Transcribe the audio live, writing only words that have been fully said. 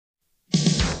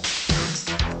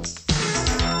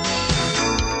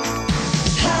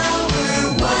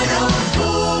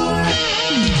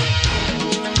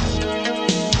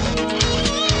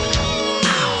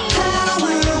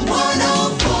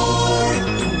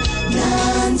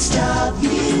non-stop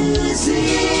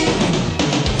music.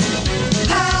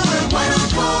 Power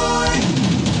 104.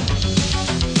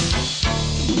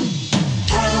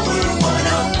 Power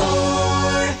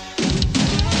 104.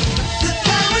 The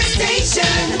Power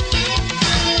Station.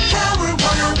 Power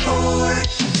 104.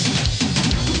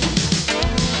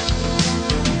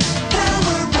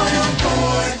 Power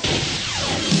 104.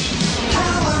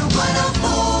 Power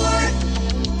 104.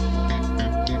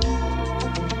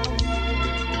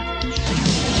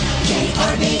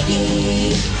 KRBE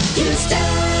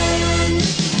Houston.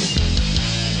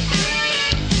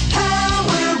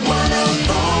 Power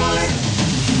 104.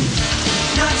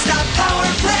 Non-stop power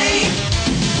play.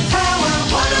 Power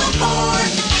 104.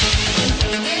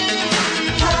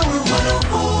 Power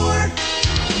 104.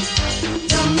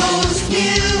 The most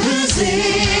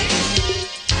music.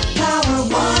 Power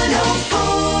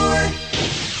 104.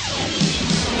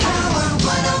 Power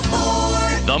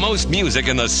 104. The most music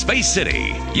in the Space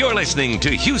City. You're listening to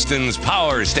Houston's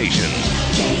Power Station.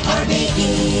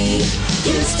 KRBE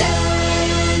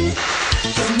Houston.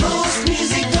 The most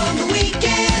music on the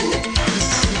weekend.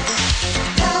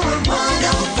 Power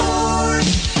 104.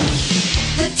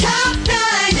 The top 9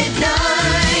 at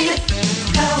 9.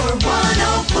 Power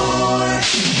 104.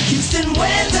 Houston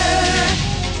weather.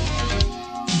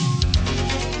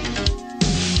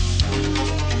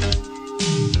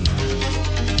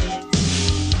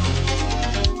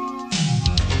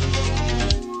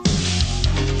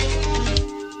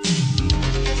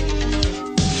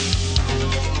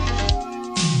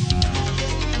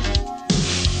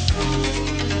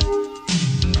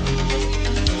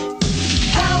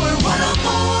 Power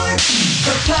 104.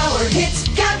 The Power Hits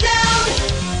Countdown.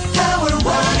 Power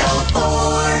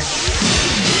 104.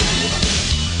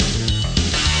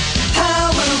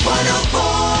 Power 104.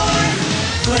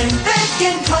 Glenn Beck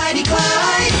and Clydie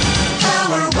Clyde.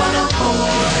 Power 104.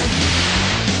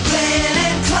 Glenn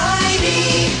and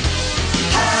Clydie.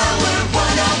 Power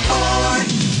 104.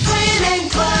 Glenn and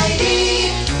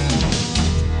Clydie.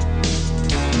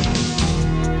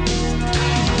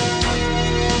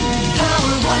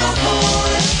 Power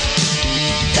 104.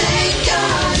 Thank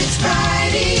God it's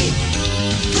Friday.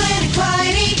 Glenn and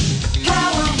Clydie.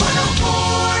 Power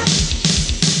 104.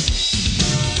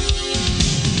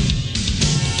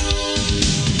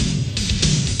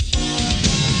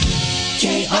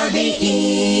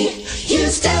 KRBE